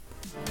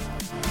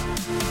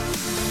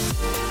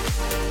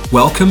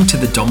Welcome to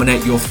the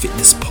Dominate Your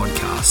Fitness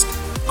podcast.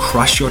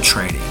 Crush your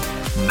training,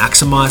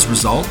 maximize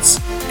results,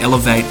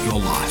 elevate your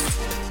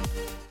life.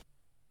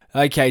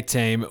 Okay,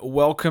 team,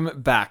 welcome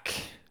back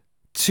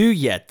to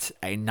yet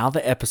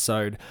another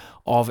episode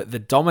of the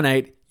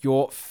Dominate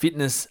Your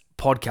Fitness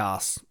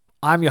podcast.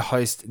 I'm your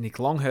host, Nick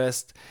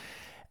Longhurst,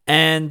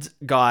 and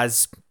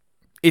guys,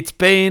 it's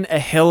been a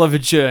hell of a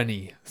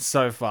journey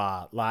so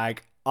far.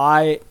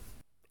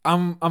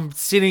 I'm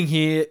sitting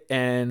here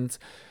and,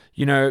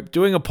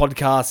 doing a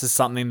podcast is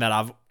something that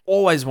I've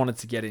always wanted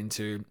to get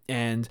into.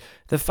 And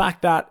the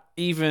fact that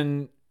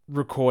even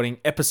recording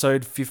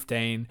episode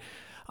 15,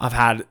 I've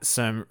had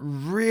some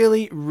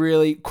really,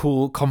 really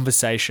cool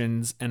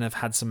conversations and I've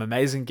had some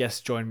amazing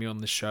guests join me on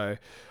the show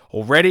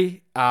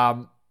already.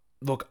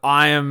 Look,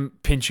 I am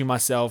pinching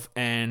myself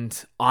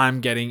and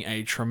I'm getting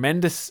a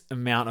tremendous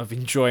amount of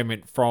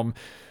enjoyment from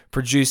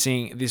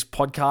producing this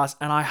podcast.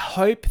 And I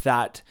hope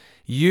that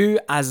you,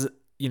 as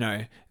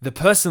the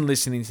person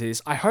listening to this,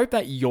 I hope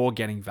that you're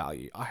getting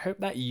value. I hope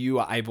that you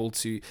are able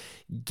to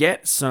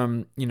get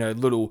some,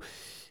 little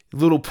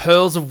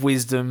pearls of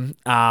wisdom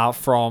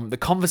from the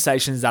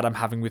conversations that I'm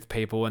having with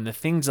people and the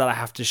things that I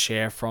have to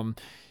share from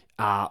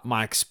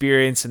my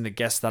experience and the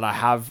guests that I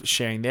have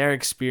sharing their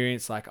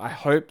experience. I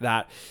hope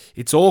that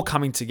it's all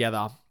coming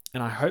together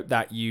and I hope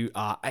that you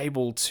are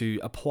able to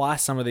apply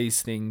some of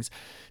these things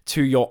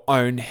to your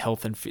own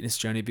health and fitness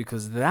journey,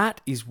 because that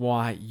is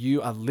why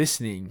you are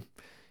listening.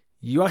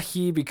 You are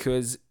here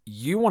because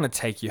you want to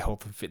take your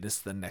health and fitness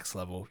to the next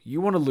level.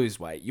 You want to lose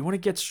weight. You want to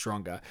get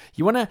stronger.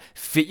 You want to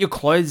fit your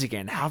clothes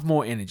again, have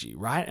more energy,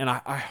 right? And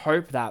I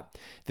hope that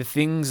the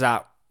things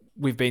that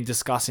we've been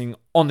discussing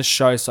on the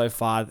show so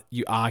far,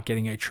 you are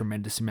getting a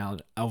tremendous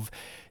amount of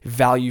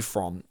value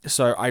from.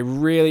 So I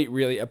really,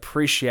 really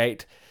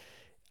appreciate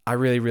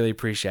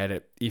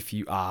it if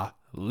you are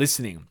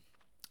listening.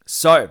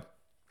 So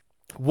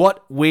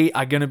what we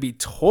are going to be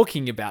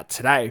talking about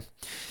today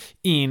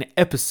in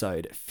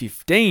episode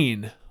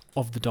 15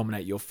 of the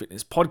Dominate Your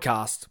Fitness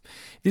podcast.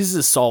 This is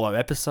a solo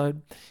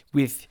episode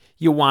with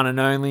your one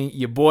and only,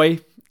 your boy.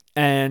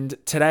 And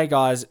today,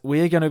 guys,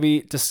 we're going to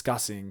be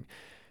discussing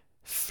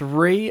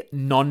 3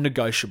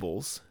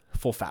 non-negotiables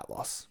for fat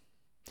loss.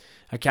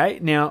 Okay,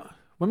 now,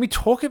 when we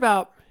talk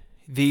about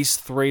these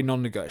 3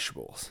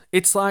 non-negotiables,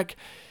 it's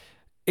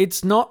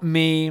not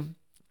me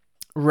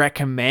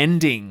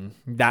recommending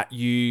that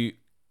you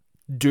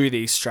do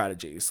these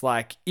strategies.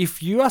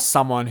 If you are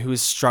someone who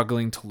is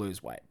struggling to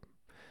lose weight,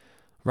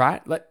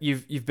 right?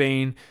 You've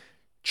been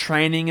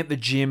training at the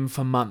gym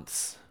for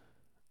months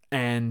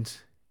and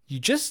you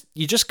just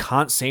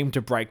can't seem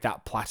to break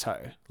that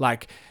plateau.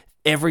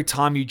 Every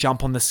time you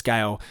jump on the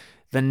scale,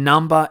 the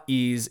number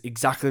is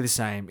exactly the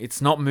same.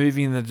 It's not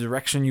moving in the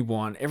direction you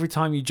want. Every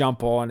time you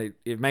jump on,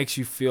 it makes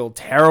you feel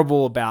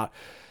terrible about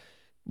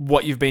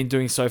what you've been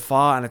doing so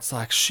far, and it's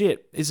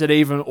shit, is it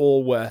even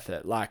all worth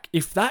it?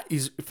 If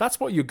that's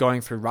what you're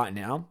going through right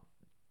now,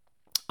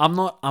 I'm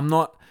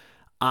not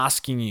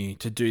asking you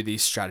to do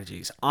these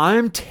strategies.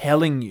 I'm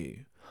telling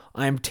you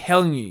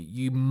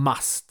you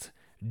must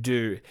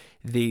do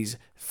these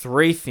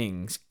 3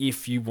 things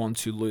if you want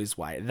to lose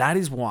weight. That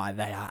is why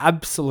they are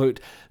absolute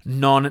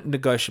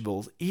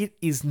non-negotiables. It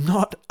is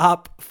not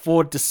up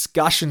for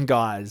discussion,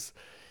 guys.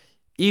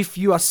 If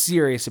you are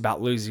serious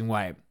about losing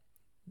weight,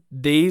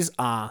 these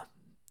are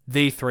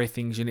the 3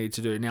 things you need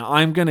to do. Now,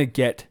 I'm going to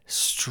get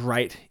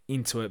straight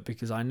into it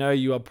because I know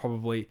you are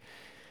probably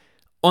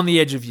on the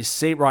edge of your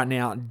seat right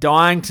now,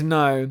 dying to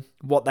know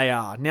what they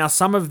are. Now,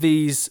 some of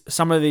these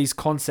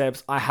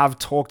concepts I have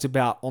talked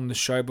about on the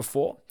show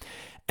before,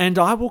 and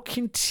I will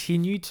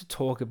continue to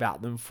talk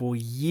about them for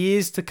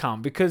years to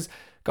come because,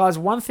 guys,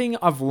 one thing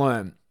I've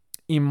learned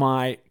in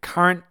my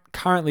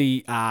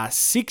currently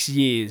 6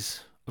 years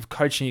of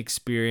coaching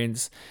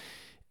experience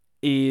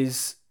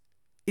is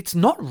it's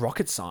not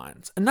rocket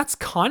science. And that's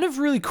kind of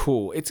really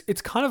cool.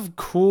 It's kind of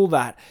cool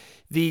that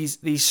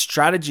these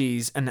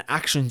strategies and the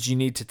actions you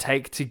need to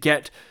take to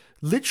get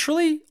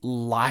literally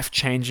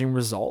life-changing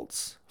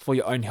results for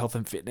your own health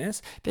and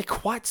fitness, they're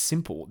quite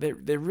simple. They're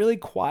really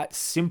quite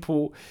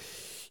simple,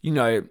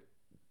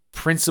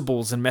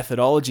 principles and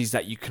methodologies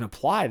that you can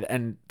apply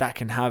and that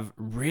can have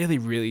really,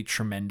 really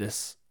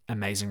tremendous,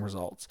 amazing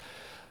results.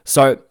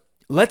 So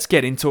let's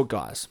get into it,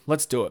 guys.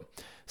 Let's do it.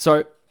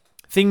 So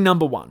thing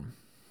number 1.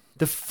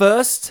 The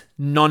first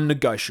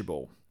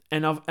non-negotiable,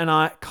 and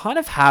I kind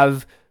of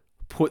have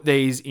put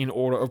these in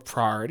order of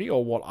priority,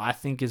 or what I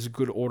think is a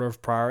good order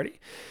of priority.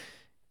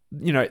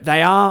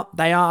 They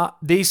are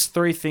these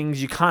 3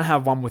 things. You can't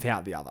have one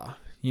without the other.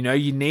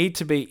 You need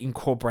to be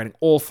incorporating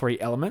all 3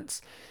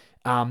 elements.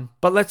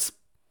 But let's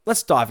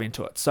dive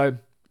into it. So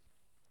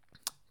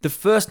the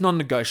first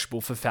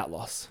non-negotiable for fat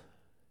loss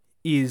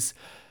is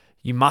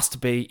you must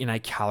be in a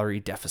calorie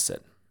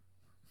deficit.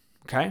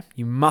 Okay,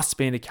 you must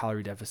be in a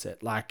calorie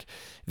deficit.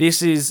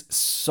 This is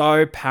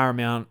so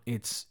paramount.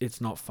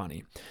 It's not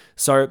funny.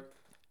 So,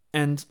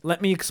 and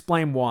let me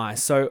explain why.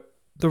 So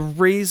the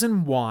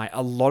reason why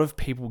a lot of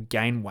people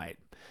gain weight,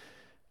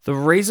 the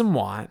reason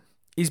why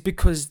is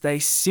because they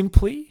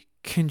simply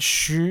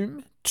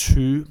consume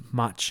too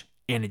much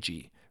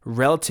energy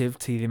relative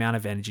to the amount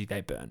of energy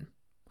they burn.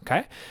 Okay?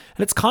 And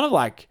it's kind of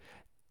like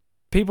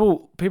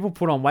people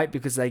put on weight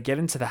because they get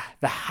into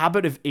the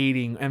habit of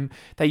eating, and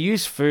they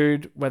use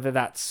food, whether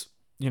that's,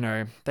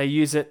 they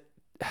use it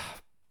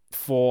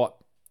for,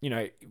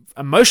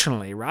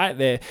 emotionally, right?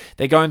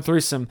 They're going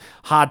through some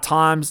hard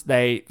times.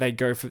 They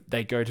go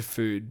to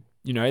food.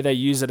 They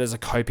use it as a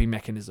coping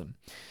mechanism.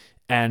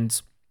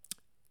 And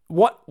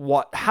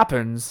what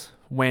happens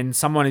when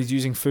someone is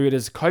using food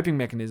as a coping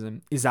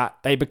mechanism is that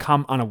they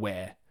become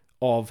unaware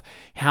of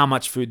how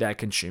much food they're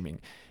consuming.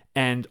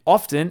 And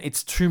often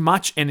it's too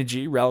much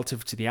energy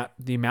relative to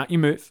the amount you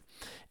move.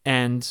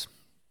 And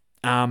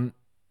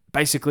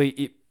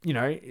basically,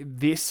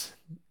 this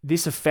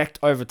effect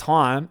over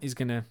time is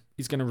gonna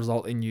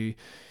result in you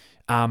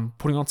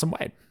putting on some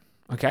weight.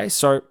 Okay,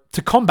 so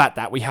to combat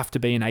that, we have to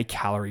be in a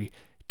calorie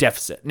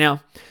deficit.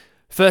 Now,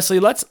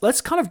 firstly,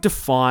 let's kind of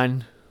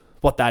define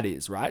what that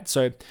is, right?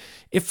 So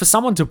if for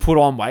someone to put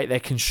on weight, they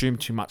consume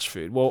too much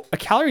food. Well, a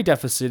calorie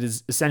deficit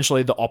is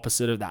essentially the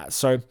opposite of that.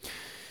 So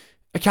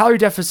a calorie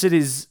deficit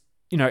is,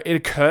 it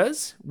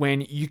occurs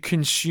when you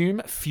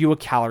consume fewer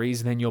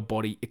calories than your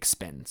body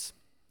expends.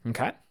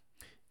 Okay?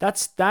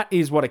 That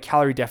is what a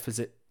calorie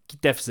deficit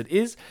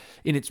is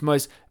in its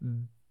most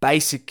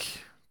basic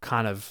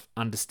kind of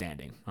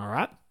understanding. All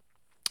right?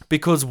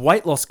 Because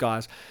weight loss,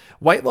 guys,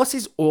 weight loss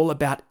is all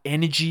about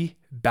energy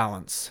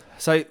balance.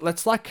 So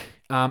let's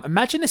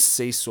imagine a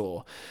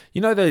seesaw.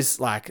 Those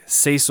like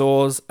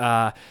seesaws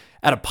at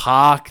a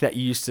park that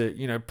you used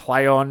to,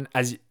 play on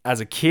as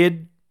a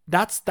kid.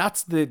 That's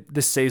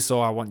the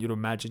seesaw I want you to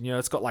imagine.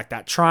 It's got like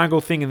that triangle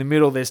thing in the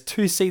middle. There's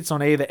 2 seats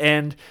on either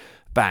end.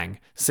 Bang,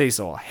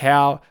 seesaw.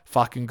 How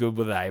fucking good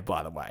were they,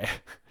 by the way?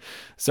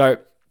 So,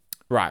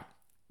 right.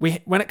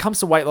 When it comes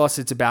to weight loss,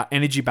 it's about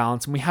energy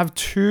balance, and we have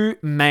 2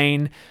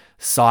 main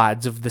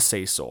sides of the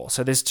seesaw.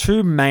 So there's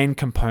 2 main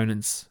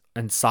components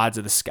and sides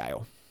of the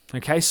scale.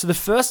 Okay, so the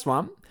first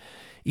one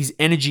is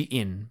energy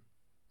in,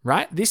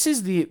 right? This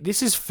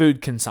is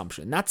food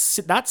consumption. That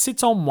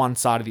sits on one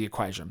side of the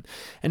equation.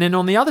 And then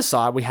on the other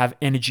side, we have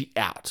energy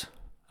out.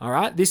 All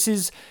right? This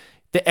is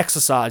the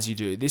exercise you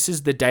do. This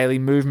is the daily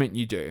movement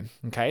you do.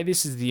 Okay?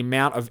 This is the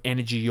amount of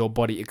energy your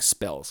body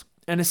expels.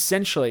 And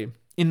essentially,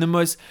 in the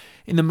most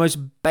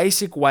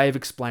basic way of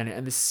explaining it,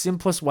 and the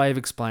simplest way of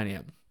explaining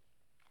it,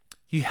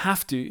 you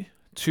have to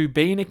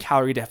be in a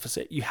calorie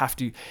deficit, you have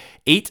to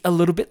eat a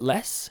little bit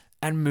less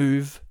and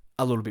move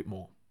a little bit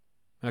more.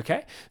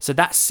 Okay? So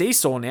that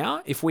seesaw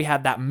now, if we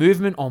had that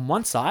movement on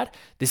one side,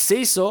 the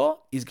seesaw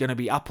is going to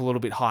be up a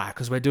little bit higher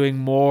because we're doing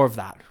more of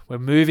that. We're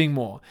moving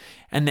more.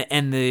 And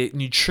the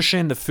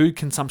nutrition, the food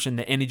consumption,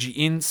 the energy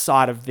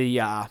inside of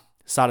the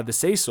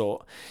seesaw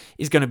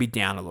is going to be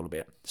down a little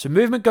bit. So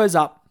movement goes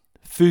up,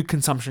 food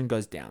consumption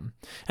goes down.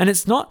 And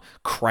it's not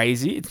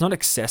crazy. It's not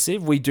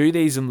excessive. We do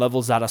these in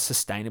levels that are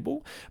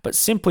sustainable. But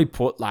simply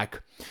put,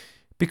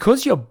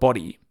 because your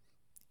body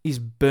is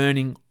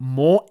burning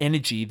more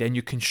energy than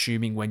you're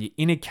consuming when you're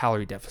in a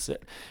calorie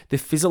deficit, the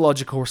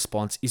physiological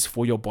response is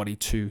for your body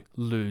to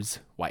lose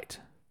weight.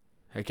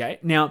 Okay?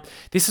 Now,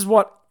 this is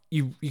what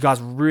you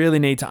guys really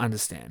need to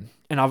understand.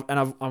 And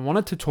I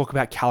wanted to talk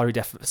about calorie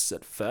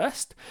deficit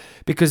first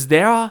because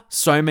there are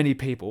so many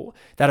people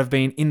that have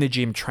been in the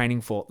gym training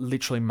for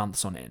literally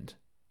months on end,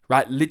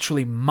 right?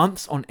 Literally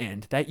months on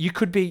end. That you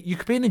could be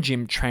in the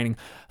gym training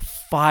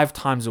 5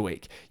 times a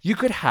week. You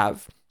could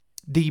have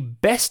the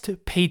best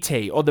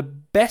PT or the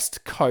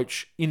best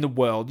coach in the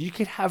world. You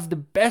could have the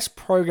best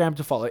program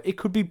to follow. It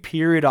could be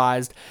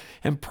periodized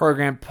and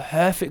programmed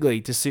perfectly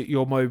to suit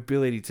your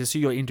mobility, to suit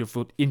your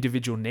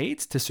individual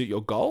needs, to suit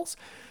your goals,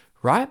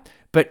 right?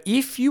 But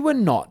if you were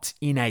not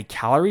in a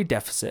calorie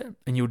deficit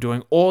and you were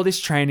doing all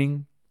this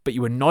training, but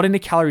you were not in a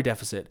calorie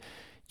deficit,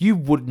 you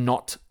would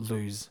not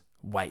lose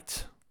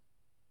weight.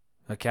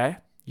 Okay?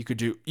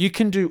 You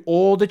can do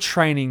all the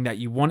training that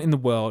you want in the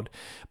world,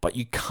 but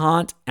you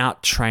can't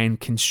out-train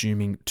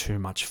consuming too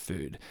much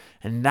food.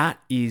 And that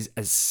is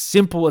as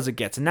simple as it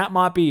gets. And that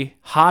might be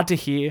hard to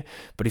hear,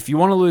 but if you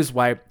want to lose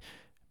weight,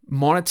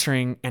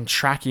 monitoring and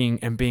tracking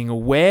and being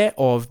aware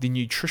of the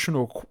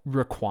nutritional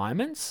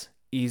requirements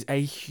is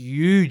a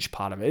huge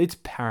part of it. It's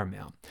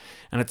paramount.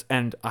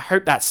 And I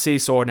hope that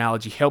seesaw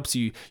analogy helps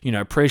you,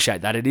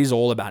 appreciate that it is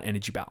all about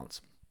energy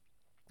balance.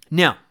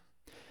 Now,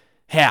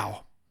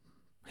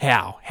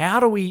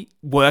 how do we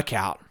work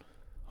out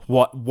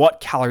what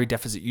calorie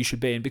deficit you should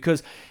be in?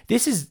 Because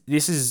this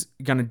is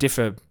going to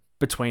differ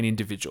between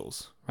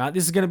individuals, right?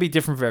 This is going to be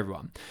different for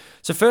everyone.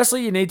 So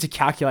firstly, you need to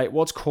calculate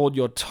what's called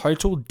your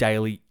total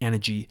daily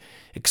energy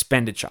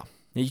expenditure.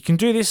 Now you can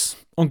do this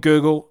on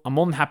Google. I'm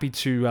more than happy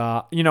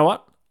to, you know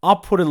what? I'll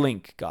put a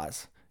link,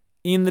 guys,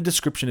 in the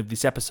description of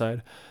this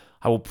episode.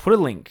 I will put a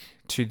link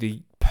to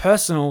the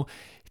personal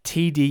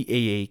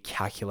TDEE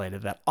calculator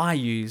that I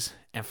use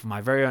and for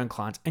my very own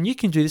clients, and you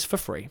can do this for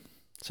free.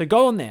 So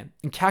go on there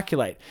and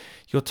calculate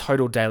your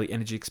total daily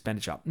energy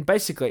expenditure. And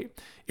basically,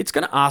 it's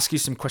going to ask you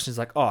some questions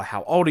like,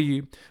 how old are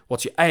you?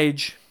 What's your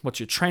age? What's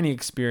your training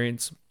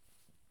experience?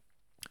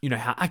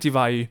 How active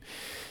are you?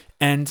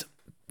 And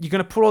you're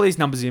going to put all these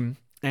numbers in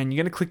and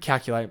you're going to click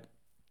calculate.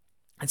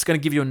 It's going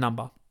to give you a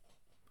number.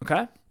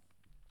 Okay.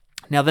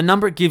 Now, the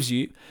number it gives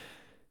you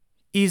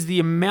is the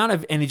amount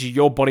of energy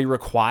your body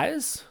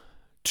requires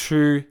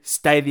to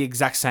stay the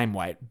exact same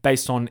weight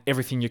based on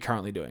everything you're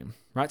currently doing,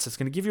 right? So it's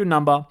going to give you a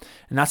number,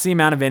 and that's the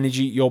amount of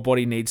energy your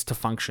body needs to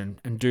function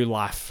and do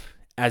life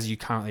as you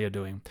currently are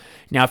doing.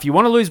 Now, if you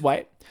want to lose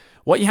weight,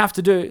 what you have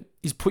to do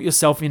is put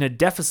yourself in a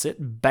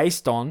deficit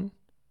based on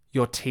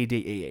your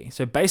TDEE.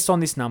 So based on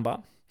this number,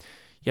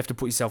 you have to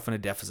put yourself in a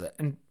deficit.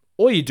 And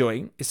all you're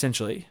doing,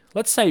 essentially,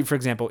 let's say, for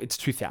example, it's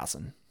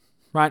 2,000,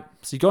 right?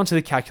 So you go into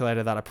the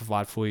calculator that I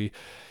provide for you.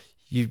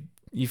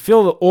 You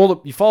follow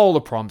all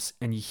the prompts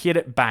and you hit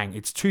it, bang,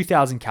 it's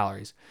 2,000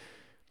 calories.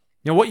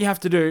 Now, what you have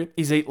to do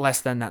is eat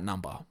less than that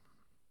number.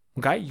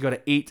 Okay? You got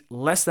to eat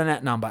less than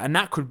that number. And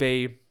that could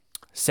be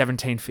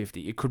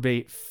 1,750. It could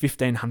be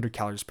 1,500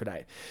 calories per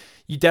day.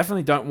 You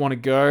definitely don't want to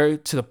go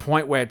to the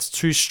point where it's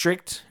too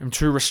strict and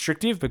too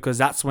restrictive, because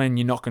that's when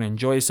you're not going to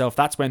enjoy yourself.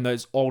 That's when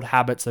those old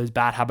habits, those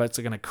bad habits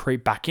are going to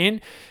creep back in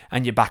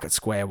and you're back at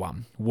square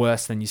one,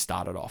 worse than you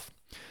started off.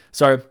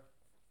 So,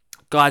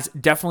 guys,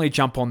 definitely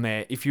jump on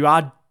there. If you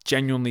are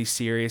genuinely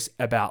serious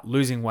about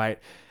losing weight,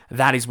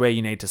 that is where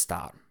you need to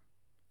start.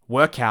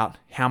 Work out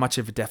how much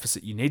of a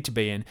deficit you need to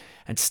be in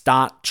and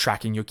start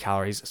tracking your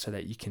calories so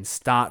that you can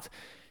start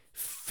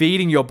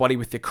feeding your body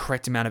with the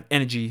correct amount of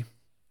energy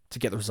to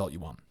get the result you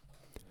want.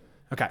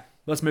 Okay,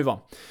 let's move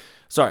on.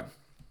 So,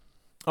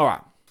 all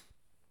right.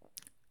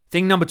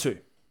 Thing number two,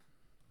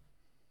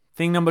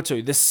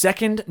 the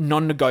second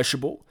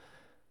non-negotiable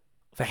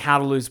for how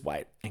to lose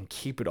weight and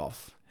keep it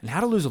off, and how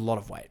to lose a lot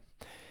of weight,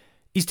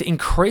 is to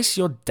increase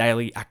your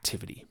daily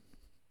activity.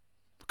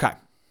 Okay,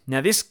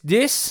 now this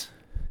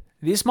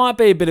might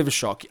be a bit of a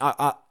shock.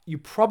 You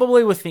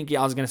probably were thinking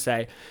I was going to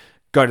say,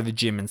 go to the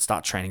gym and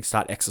start training,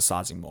 start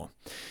exercising more.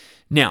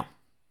 Now,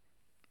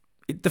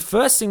 the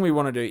first thing we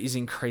want to do is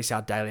increase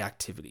our daily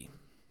activity.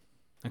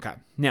 Okay,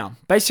 now,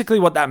 basically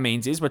what that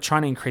means is we're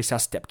trying to increase our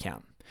step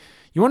count.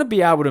 You want to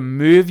be able to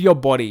move your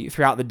body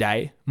throughout the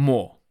day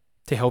more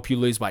to help you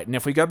lose weight. And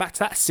if we go back to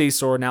that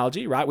seesaw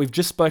analogy, right, we've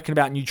just spoken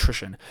about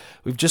nutrition.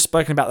 We've just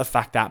spoken about the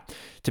fact that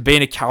to be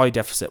in a calorie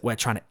deficit, we're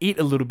trying to eat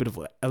a little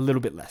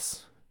bit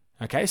less.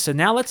 Okay, so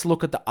now let's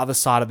look at the other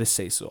side of the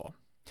seesaw.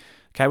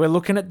 Okay, we're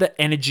looking at the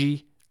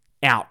energy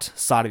out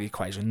side of the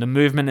equation, the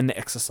movement and the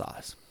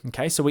exercise.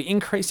 Okay, so we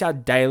increase our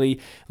daily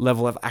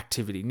level of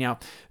activity. Now,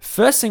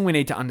 first thing we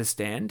need to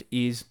understand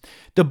is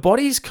the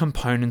body's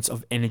components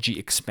of energy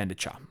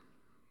expenditure.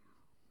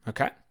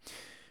 Okay,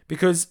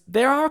 because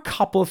there are a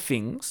couple of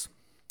things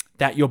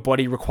that your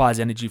body requires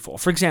energy for.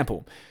 For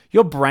example,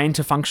 your brain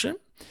to function,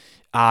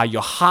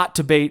 your heart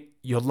to beat,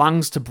 your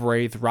lungs to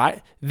breathe,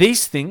 right?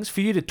 These things,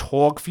 for you to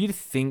talk, for you to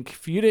think,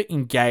 for you to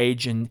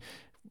engage and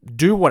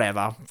do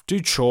whatever, do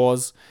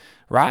chores,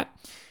 right?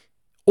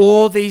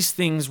 All these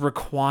things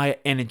require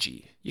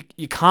energy.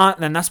 You can't,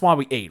 and that's why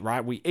we eat,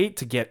 right? We eat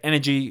to get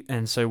energy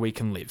and so we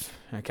can live,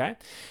 okay?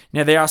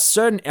 Now, there are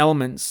certain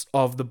elements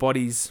of the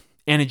body's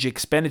energy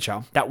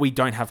expenditure that we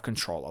don't have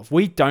control of.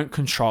 We don't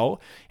control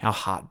our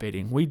heart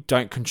beating. We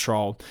don't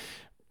control,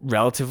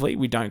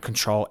 we don't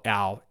control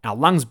our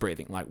lungs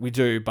breathing like we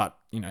do, but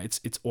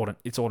it's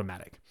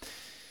automatic.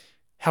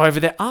 However,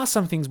 there are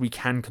some things we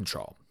can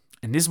control.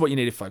 And this is what you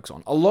need to focus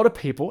on. A lot of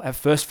people at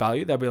first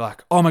value, they'll be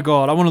like, oh my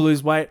God, I want to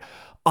lose weight.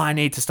 I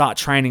need to start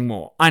training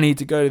more. I need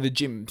to go to the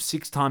gym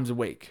 6 times a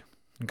week.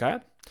 Okay?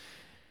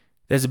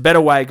 There's a better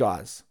way,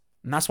 guys.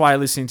 And that's why you're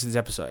listening to this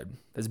episode.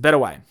 There's a better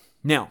way.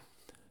 Now,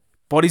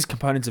 body's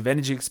components of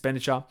energy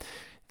expenditure,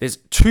 there's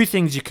 2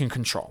 things you can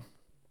control.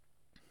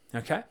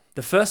 Okay?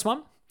 The first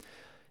one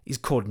is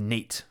called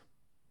NEAT.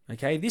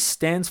 Okay? This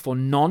stands for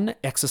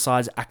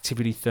non-exercise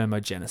activity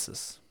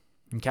thermogenesis.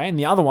 Okay? And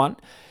the other one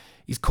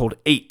is called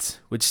EAT,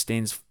 which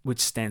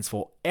stands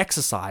for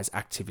exercise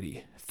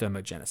activity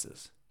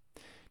thermogenesis.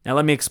 Now,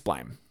 let me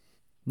explain.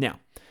 Now,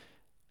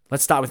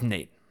 let's start with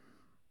NEAT.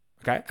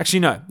 Okay? Actually,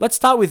 no. Let's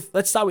start with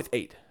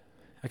EAT.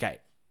 Okay.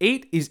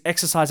 EAT is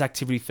exercise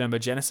activity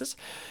thermogenesis,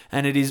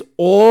 and it is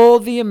all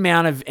the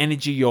amount of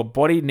energy your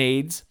body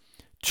needs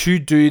to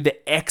do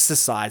the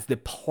exercise, the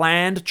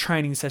planned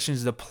training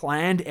sessions, the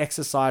planned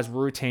exercise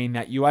routine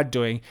that you are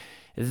doing.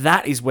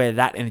 That is where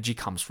that energy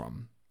comes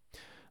from.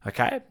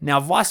 Okay? Now,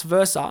 vice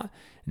versa,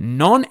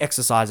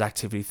 non-exercise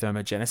activity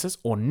thermogenesis,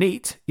 or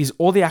NEAT, is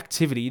all the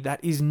activity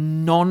that is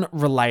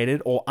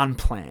non-related or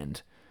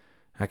unplanned.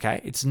 Okay?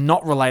 It's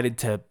not related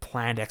to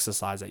planned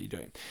exercise that you're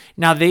doing.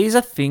 Now, these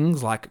are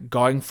things like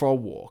going for a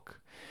walk.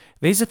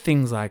 These are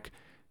things like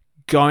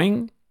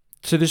going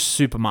to the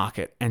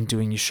supermarket and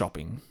doing your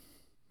shopping,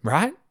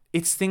 right?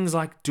 It's things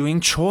like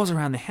doing chores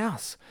around the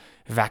house,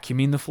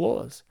 vacuuming the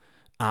floors,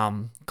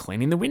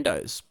 cleaning the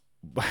windows,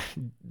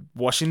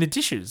 washing the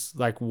dishes,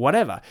 like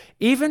whatever.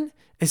 Even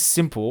as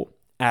simple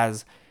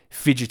as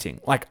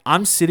fidgeting. Like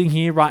I'm sitting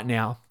here right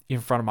now in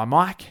front of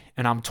my mic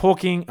and I'm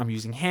talking, I'm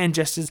using hand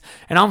gestures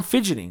and I'm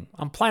fidgeting.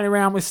 I'm playing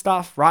around with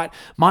stuff, right?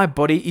 My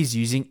body is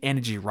using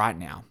energy right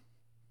now.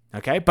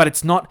 Okay? But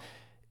it's not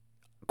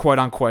quote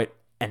unquote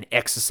an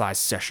exercise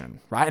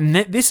session, right? And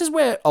this is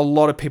where a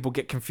lot of people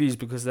get confused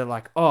because they're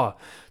like, oh,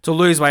 to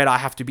lose weight, I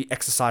have to be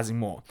exercising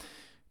more.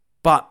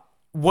 But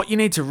what you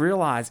need to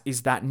realize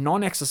is that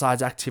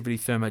non-exercise activity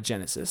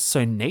thermogenesis,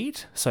 so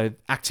NEAT, so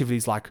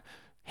activities like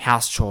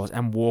house chores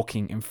and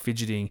walking and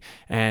fidgeting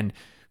and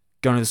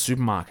going to the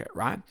supermarket,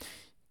 right?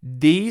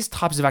 These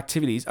types of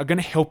activities are going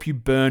to help you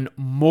burn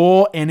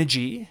more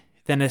energy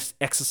than an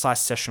exercise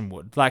session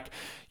would. Like,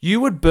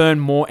 you would burn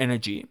more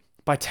energy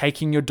by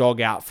taking your dog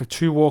out for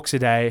 2 walks a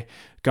day,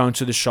 going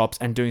to the shops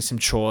and doing some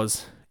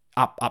chores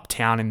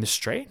uptown in the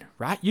street,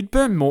 right? You'd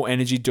burn more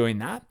energy doing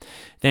that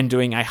than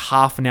doing a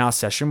half an hour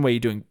session where you're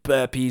doing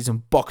burpees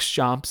and box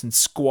jumps and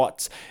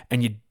squats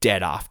and you're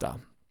dead after.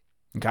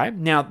 Okay?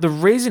 Now, the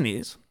reason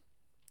is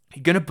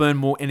you're going to burn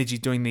more energy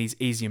doing these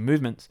easier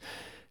movements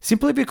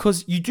simply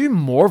because you do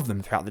more of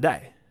them throughout the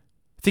day.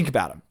 Think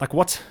about it. Like,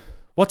 what's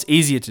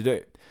easier to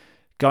do?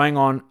 Going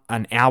on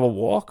an hour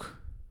walk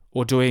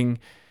or doing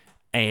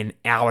an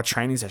hour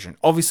training session?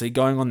 Obviously,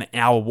 going on the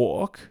hour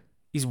walk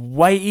is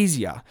way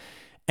easier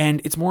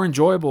and it's more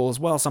enjoyable as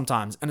well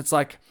sometimes. And it's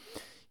like,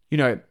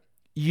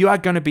 you are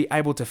going to be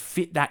able to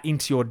fit that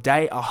into your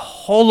day a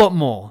whole lot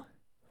more.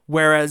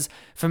 Whereas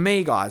for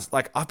me, guys,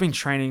 like, I've been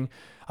doing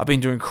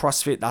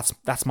CrossFit.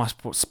 That's my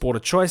sport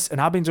of choice. And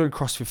I've been doing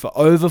CrossFit for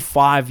over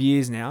 5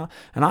 years now.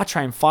 And I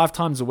train 5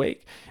 times a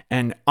week.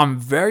 And I'm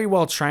very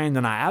well trained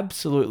and I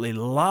absolutely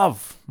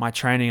love my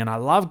training and I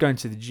love going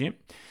to the gym.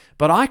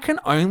 But I can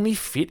only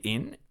fit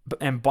in,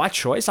 and by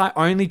choice, I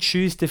only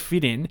choose to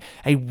fit in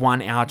a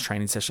 1 hour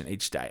training session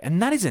each day.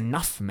 And that is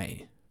enough for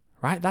me,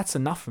 right? That's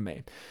enough for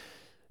me.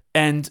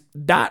 And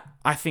that,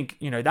 I think,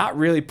 that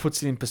really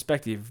puts it in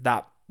perspective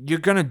that you're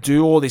going to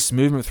do all this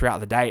movement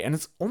throughout the day and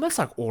it's almost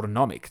like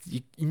autonomic.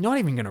 You're not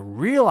even going to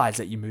realize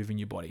that you're moving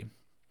your body.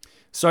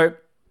 So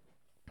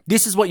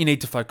this is what you need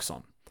to focus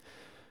on.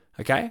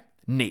 Okay?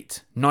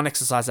 NEAT,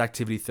 non-exercise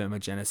activity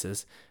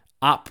thermogenesis,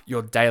 up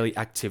your daily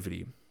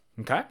activity.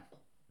 Okay?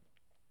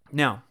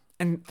 Now,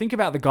 and think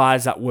about the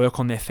guys that work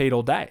on their feet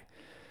all day,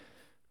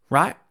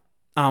 right?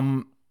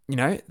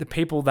 The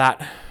people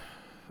that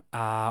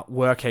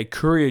work a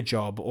courier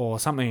job or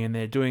something and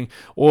they're doing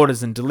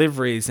orders and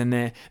deliveries and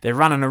they're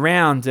running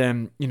around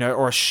and,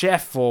 or a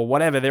chef or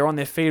whatever, they're on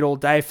their feet all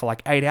day for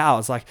like 8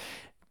 hours. Like,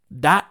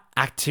 that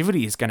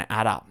activity is going to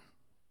add up,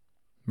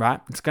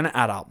 right? It's going to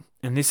add up.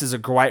 And this is a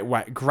great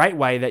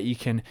way that you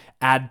can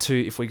add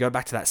to, if we go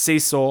back to that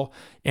seesaw,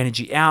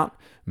 energy out,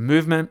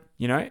 movement,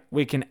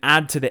 we can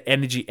add to the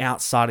energy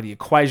outside of the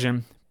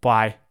equation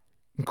by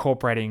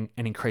incorporating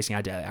and increasing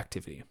our daily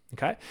activity.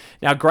 Okay.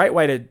 Now, a great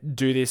way to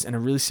do this and a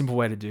really simple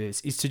way to do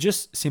this is to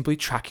just simply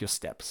track your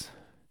steps.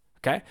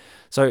 Okay.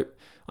 So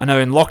I know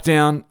in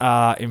lockdown,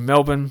 in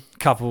Melbourne,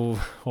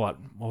 what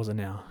was it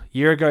now? A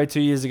year ago,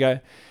 2 years ago,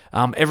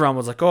 everyone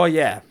was like, oh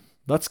yeah,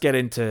 let's get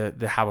into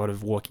the habit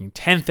of walking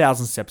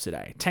 10,000 steps a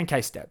day,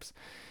 10K steps.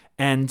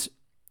 And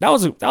that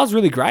was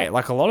really great.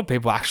 Like, a lot of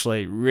people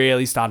actually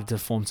really started to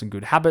form some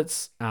good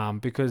habits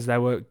because they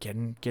were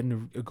getting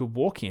a good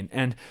walk in.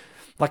 And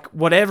like,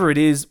 whatever it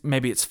is,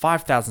 maybe it's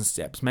 5,000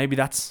 steps. Maybe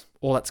that's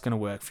all that's going to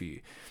work for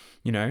you,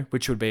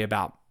 which would be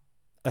about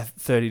a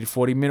 30 to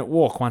 40 minute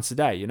walk once a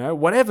day,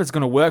 whatever's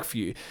going to work for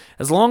you.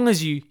 As long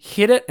as you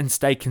hit it and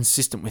stay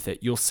consistent with it,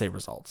 you'll see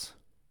results.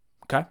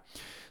 Okay.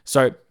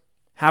 So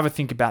have a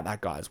think about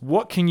that, guys.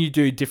 What can you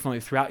do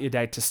differently throughout your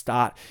day to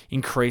start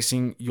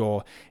increasing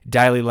your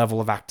daily level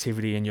of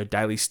activity and your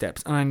daily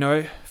steps? And I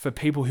know for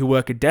people who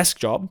work a desk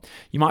job,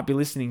 you might be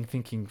listening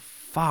thinking,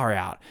 far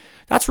out.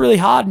 That's really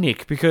hard,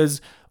 Nick, because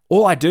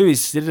all I do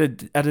is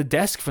sit at a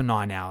desk for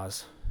 9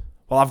 hours.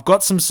 Well, I've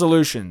got some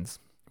solutions.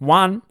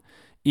 One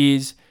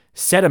is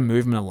set a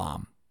movement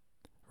alarm,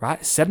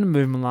 right? Set a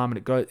movement alarm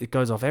and it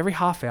goes off every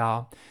half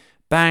hour.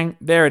 Bang,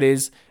 there it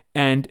is.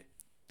 And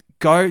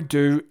go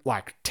do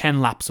like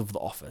 10 laps of the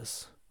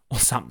office or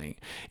something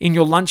in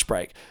your lunch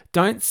break.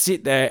 Don't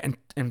sit there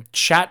and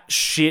chat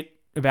shit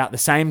about the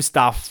same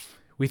stuff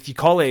with your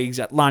colleagues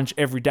at lunch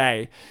every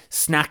day,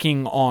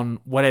 snacking on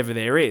whatever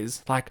there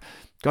is. Like,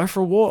 go for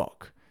a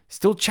walk.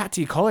 Still chat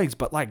to your colleagues,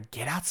 but like,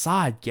 get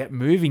outside, get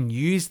moving,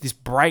 use this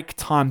break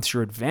time to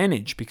your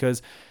advantage,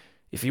 because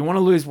if you want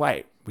to lose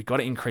weight, we got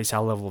to increase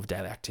our level of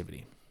daily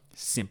activity.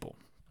 Simple.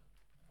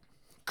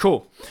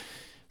 Cool.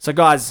 So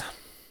guys,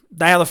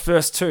 they are the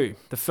first two.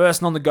 The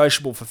first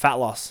non-negotiable for fat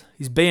loss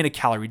is be in a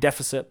calorie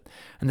deficit.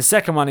 And the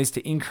second one is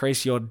to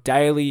increase your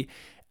daily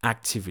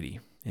activity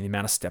and the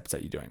amount of steps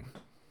that you're doing.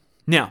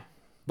 Now,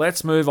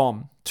 let's move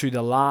on to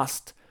the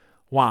last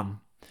one.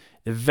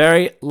 The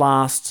very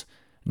last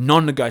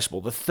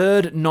non-negotiable, the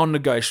third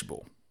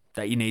non-negotiable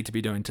that you need to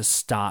be doing to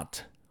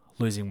start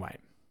losing weight.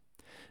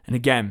 And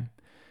again,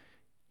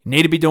 you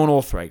need to be doing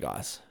all three,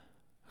 guys.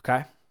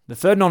 Okay? The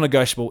third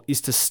non-negotiable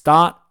is to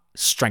start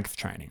strength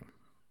training.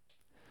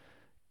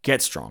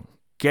 Get strong,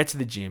 get to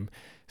the gym,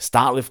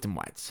 start lifting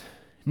weights.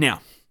 Now,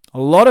 a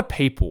lot of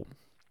people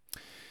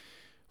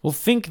will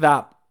think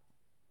that,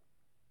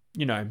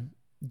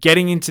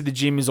 getting into the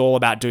gym is all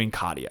about doing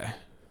cardio.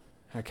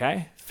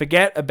 Okay?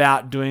 Forget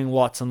about doing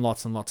lots and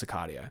lots and lots of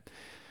cardio.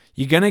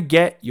 You're going to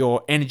get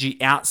your energy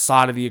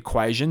outside of the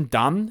equation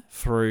done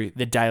through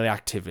the daily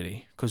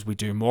activity, because we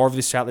do more of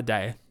this throughout the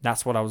day.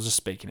 That's what I was just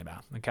speaking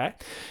about, okay?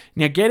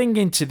 Now, getting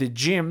into the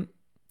gym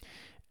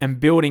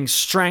and building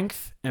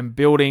strength and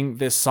building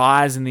the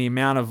size and the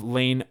amount of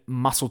lean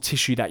muscle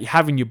tissue that you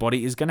have in your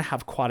body is going to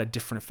have quite a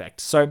different effect.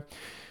 So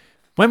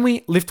when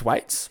we lift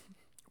weights,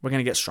 we're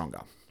going to get stronger.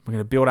 We're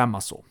going to build our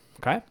muscle,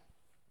 okay?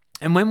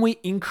 And when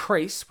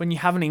you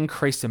have an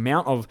increased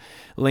amount of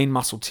lean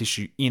muscle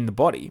tissue in the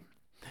body,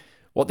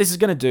 what this is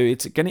going to do,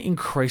 it's going to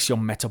increase your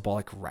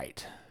metabolic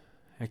rate.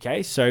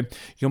 Okay, so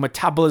your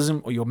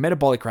metabolism or your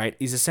metabolic rate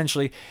is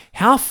essentially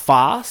how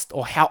fast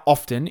or how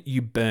often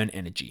you burn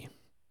energy.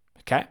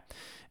 Okay,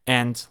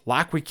 and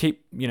like we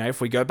keep,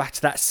 if we go back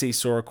to that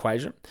seesaw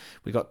equation,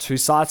 we've got two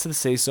sides to the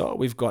seesaw.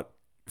 We've got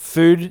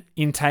food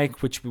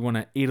intake, which we want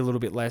to eat a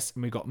little bit less,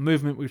 and we've got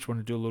movement, which we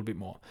want to do a little bit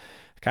more.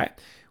 Okay,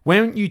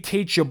 when you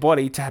teach your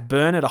body to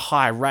burn at a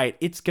high rate,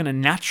 it's going to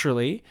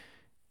naturally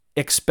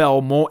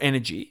expel more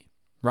energy,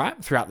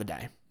 right, throughout the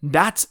day.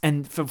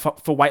 And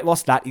for weight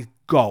loss, that is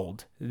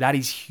gold. That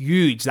is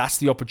huge. That's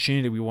the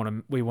opportunity we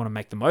want to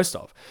make the most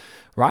of,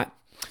 right?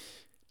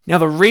 Now,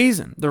 the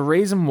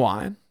reason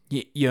why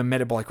your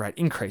metabolic rate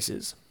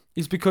increases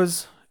is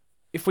because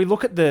if we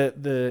look at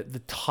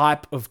the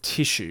type of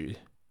tissue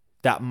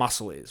that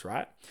muscle is,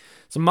 right?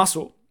 So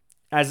muscle,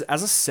 as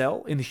a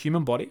cell in the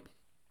human body,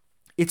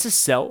 it's a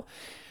cell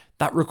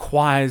that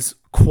requires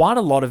quite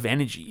a lot of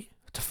energy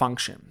to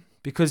function,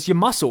 because your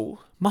muscle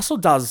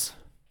does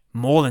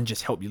more than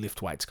just help you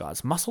lift weights,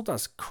 guys. Muscle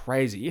does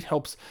crazy. It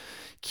helps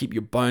keep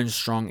your bones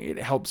strong. It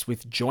helps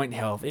with joint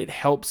health. It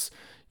helps,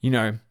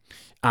 it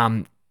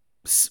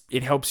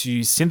helps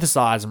you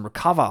synthesize and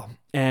recover.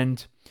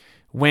 And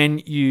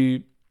when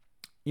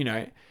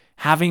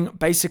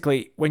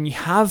when you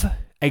have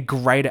a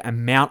greater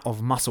amount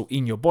of muscle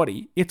in your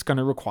body, it's going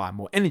to require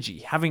more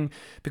energy.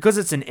 Because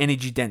it's an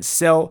energy dense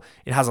cell,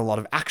 it has a lot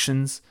of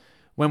actions.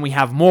 When we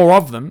have more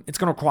of them, it's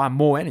going to require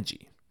more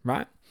energy,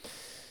 right?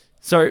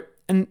 So,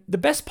 and the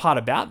best part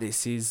about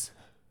this is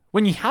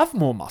when you have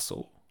more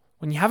muscle,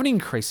 when you have an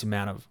increased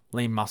amount of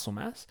lean muscle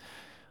mass,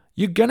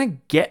 you're going to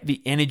get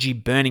the energy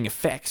burning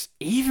effects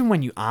even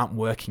when you aren't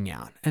working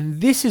out. And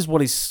this is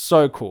what is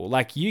so cool.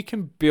 Like, you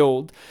can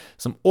build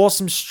some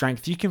awesome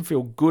strength. You can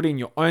feel good in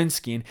your own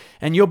skin,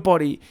 and your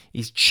body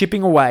is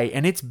chipping away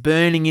and it's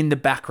burning in the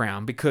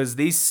background, because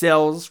these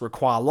cells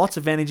require lots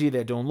of energy.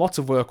 They're doing lots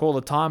of work all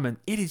the time, and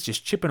it is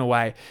just chipping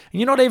away.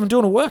 And you're not even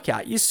doing a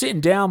workout. You're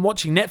sitting down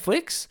watching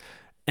Netflix,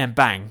 and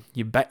bang,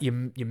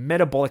 your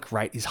metabolic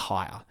rate is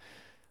higher.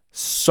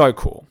 So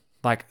cool.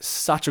 Like,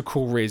 such a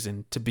cool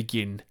reason to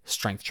begin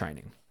strength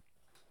training.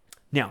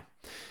 Now,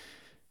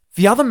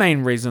 the other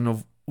main reason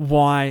of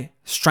why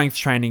strength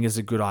training is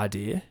a good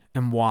idea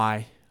and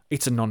why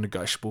it's a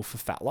non-negotiable for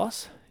fat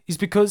loss is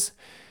because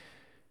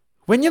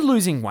when you're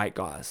losing weight,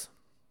 guys,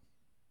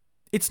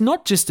 it's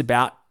not just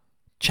about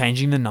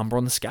changing the number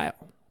on the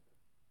scale,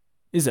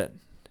 is it?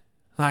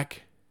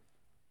 Like,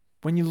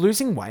 when you're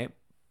losing weight,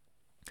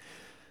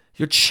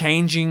 you're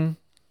changing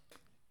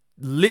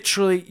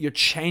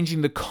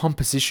the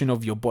composition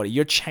of your body.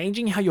 You're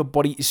changing how your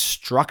body is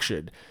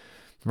structured,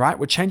 right?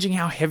 We're changing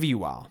how heavy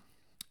you are.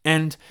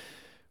 And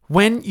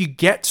when you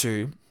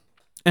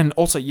and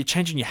also you're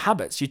changing your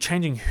habits, you're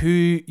changing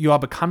who you are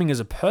becoming as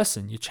a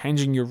person. You're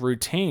changing your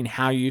routine,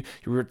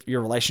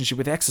 your relationship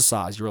with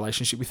exercise, your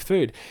relationship with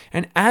food.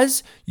 And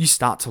as you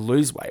start to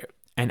lose weight,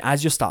 and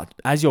as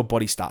your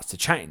body starts to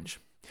change,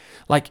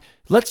 like,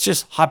 let's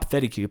just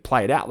hypothetically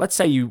play it out. Let's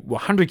say you were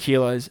 100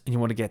 kilos and you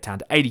want to get down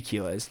to 80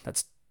 kilos.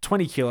 That's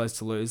 20 kilos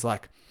to lose.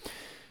 Like,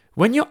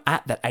 when you're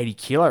at that 80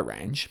 kilo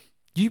range,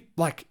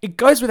 it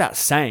goes without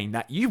saying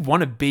that you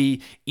want to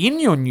be in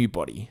your new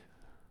body,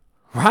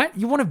 right?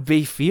 You want to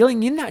be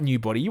feeling in that new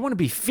body. You want to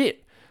be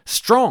fit,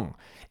 strong,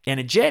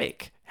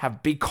 energetic,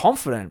 be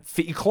confident,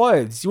 fit your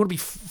clothes. You want to be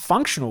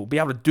functional, be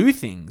able to do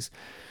things,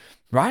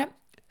 right?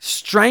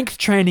 Strength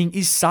training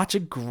is such a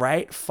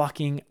great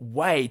fucking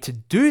way to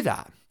do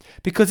that,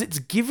 because it's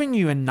giving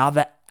you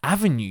another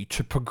avenue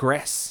to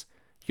progress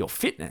your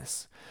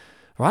fitness,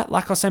 right?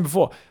 Like I was saying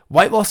before,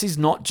 weight loss is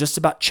not just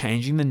about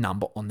changing the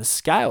number on the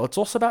scale. It's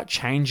also about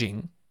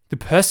changing the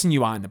person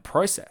you are in the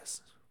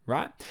process,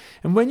 right?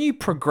 And when you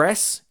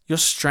progress your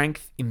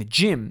strength in the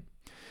gym,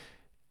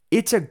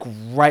 it's a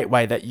great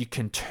way that you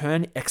can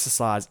turn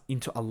exercise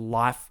into a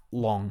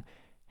lifelong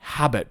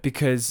habit,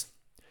 because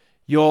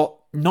you're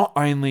not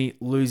only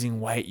losing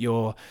weight,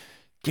 you're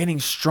getting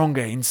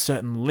stronger in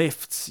certain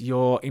lifts.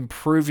 You're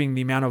improving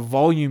the amount of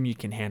volume you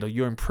can handle.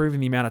 You're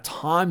improving the amount of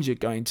times you're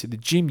going to the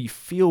gym. You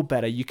feel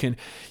better. You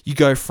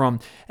go from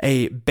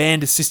a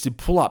band assisted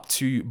pull-up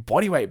to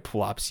bodyweight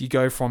pull-ups. You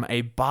go from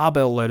a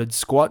barbell loaded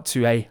squat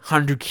to a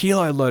 100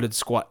 kilo loaded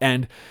squat.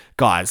 And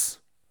guys,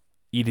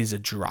 it is a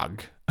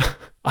drug.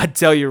 I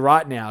tell you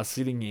right now,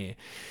 sitting here,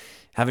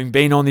 having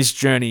been on this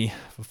journey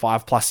for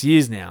 5+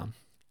 years now,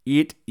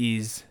 it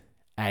is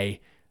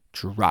a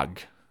drug.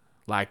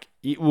 Like,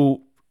 it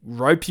will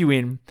rope you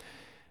in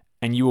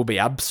and you will be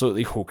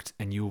absolutely hooked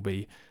and you will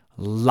be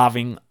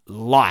loving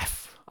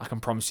life. I can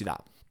promise you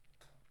that.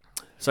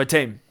 So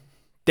team,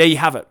 there you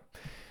have it.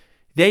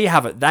 There you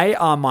have it. They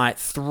are my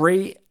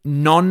 3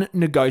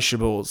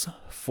 non-negotiables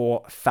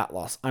for fat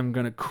loss. I'm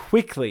going to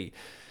quickly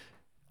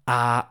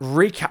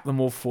recap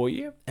them all for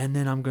you, and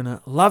then I'm going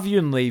to love you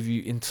and leave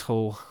you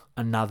until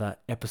another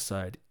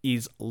episode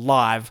is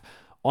live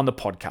on the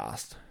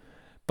podcast.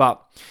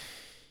 But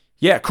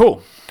yeah,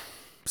 cool.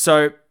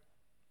 So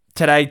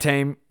today,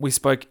 team, we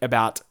spoke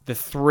about the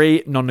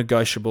 3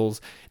 non-negotiables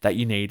that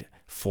you need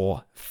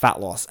for fat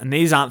loss. And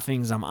these aren't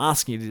things I'm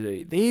asking you to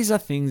do. These are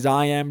things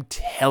I am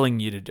telling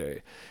you to do.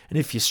 And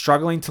if you're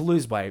struggling to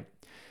lose weight,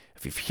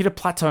 if you've hit a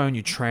plateau in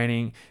your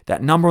training,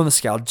 that number on the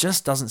scale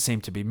just doesn't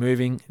seem to be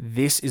moving,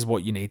 this is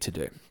what you need to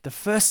do. The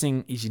first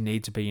thing is you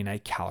need to be in a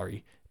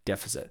calorie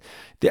deficit.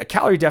 The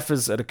calorie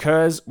deficit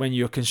occurs when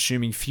you're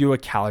consuming fewer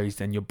calories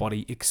than your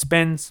body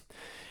expends.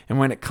 And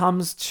when it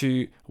comes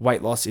to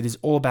weight loss, it is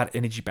all about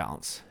energy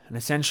balance. And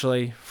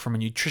essentially, from a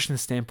nutrition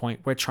standpoint,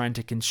 we're trying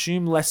to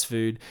consume less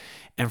food.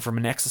 And from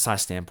an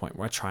exercise standpoint,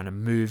 we're trying to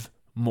move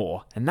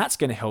more. And that's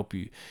going to help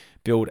you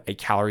build a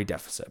calorie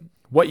deficit.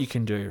 What you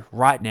can do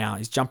right now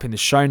is jump in the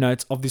show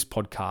notes of this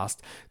podcast,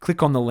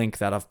 click on the link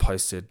that I've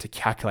posted to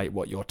calculate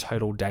what your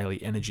total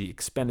daily energy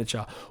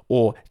expenditure,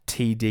 or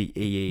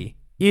TDEE,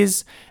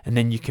 is, and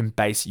then you can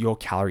base your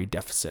calorie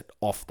deficit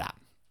off that.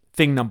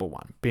 Thing number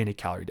 1, be in a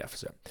calorie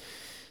deficit.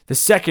 The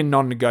second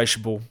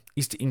non-negotiable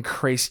is to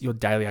increase your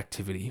daily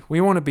activity.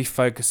 We want to be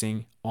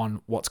focusing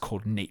on what's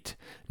called NEAT,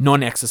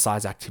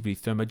 non-exercise activity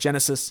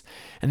thermogenesis.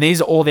 And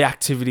these are all the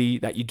activity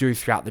that you do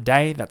throughout the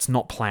day that's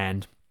not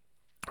planned.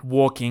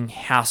 Walking,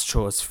 house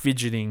chores,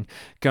 fidgeting,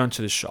 going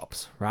to the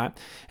shops, right?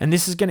 And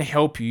this is going to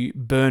help you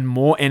burn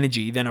more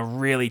energy than a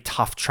really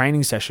tough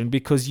training session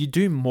because you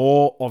do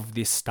more of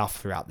this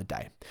stuff throughout the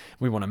day.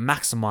 We want to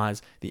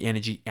maximize the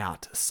energy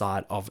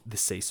outside of the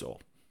seesaw.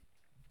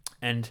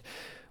 And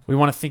we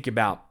want to think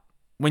about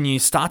when you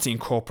start to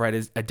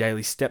incorporate a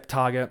daily step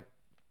target,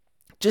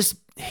 just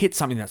hit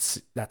something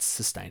that's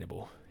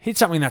sustainable. Hit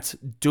something that's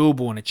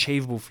doable and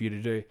achievable for you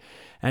to do.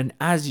 And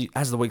as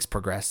the weeks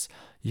progress,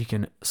 you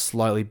can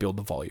slowly build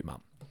the volume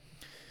up.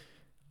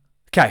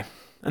 Okay,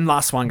 and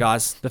last one,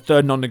 guys. The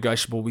third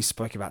non-negotiable we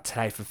spoke about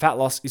today for fat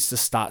loss is to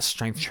start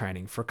strength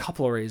training for a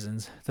couple of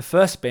reasons. The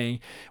first being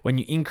when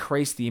you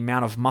increase the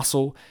amount of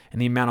muscle and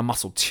the amount of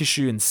muscle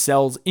tissue and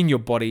cells in your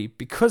body,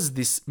 because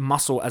this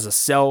muscle as a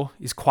cell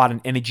is quite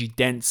an energy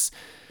dense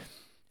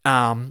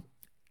cell,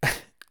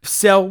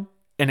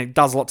 and it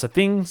does lots of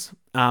things.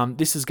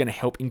 This is going to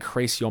help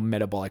increase your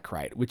metabolic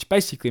rate, which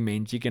basically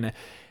means you're going to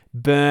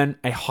burn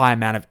a high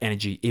amount of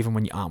energy even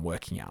when you aren't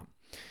working out.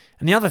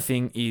 And the other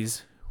thing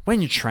is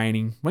when you're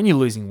training, when you're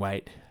losing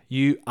weight,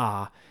 you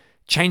are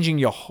changing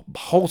the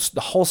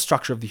whole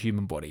structure of the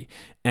human body.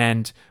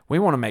 And we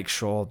want to make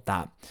sure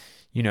that,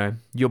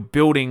 you're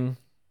building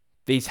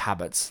these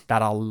habits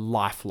that are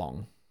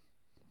lifelong.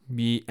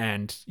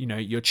 And,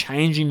 you're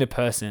changing the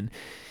person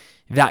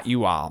that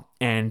you are,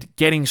 and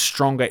getting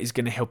stronger is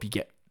going to help you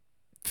get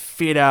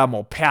fitter,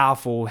 more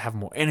powerful, have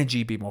more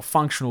energy, be more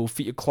functional,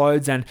 fit your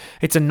clothes. And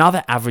it's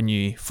another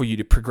avenue for you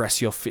to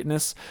progress your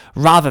fitness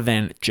rather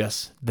than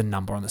just the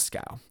number on the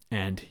scale.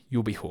 And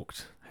you'll be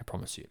hooked, I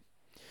promise you.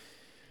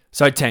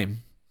 So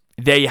team,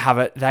 there you have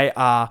it. They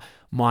are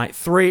my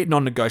 3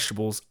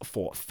 non-negotiables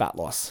for fat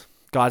loss.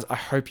 Guys, I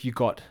hope you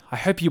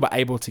were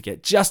able to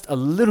get just a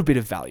little bit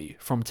of value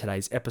from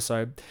today's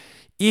episode.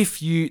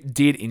 If you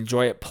did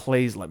enjoy it,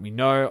 please let me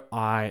know.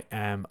 I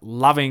am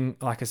loving,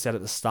 like I said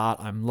at the start,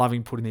 I'm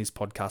loving putting these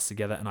podcasts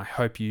together, and I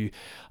hope you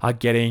are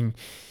getting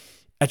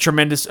a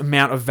tremendous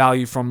amount of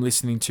value from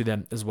listening to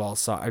them as well.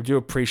 So I do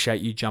appreciate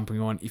you jumping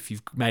on if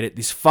you've made it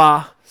this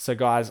far. So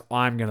guys,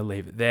 I'm going to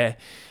leave it there.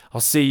 I'll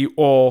see you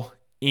all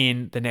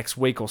in the next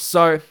week or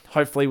so,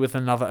 hopefully with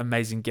another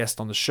amazing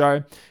guest on the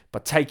show.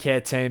 But take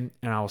care, team,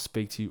 and I will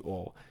speak to you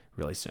all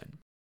really soon.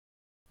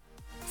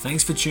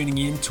 Thanks for tuning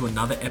in to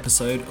another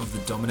episode of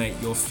the Dominate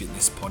Your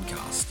Fitness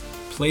podcast.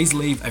 Please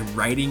leave a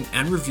rating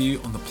and review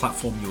on the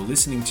platform you're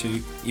listening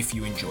to if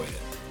you enjoyed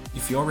it.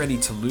 If you're ready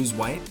to lose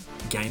weight,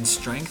 gain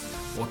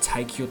strength, or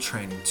take your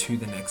training to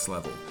the next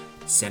level,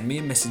 send me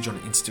a message on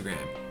Instagram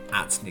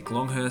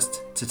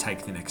 @NickLonghurst to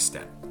take the next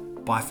step.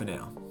 Bye for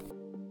now.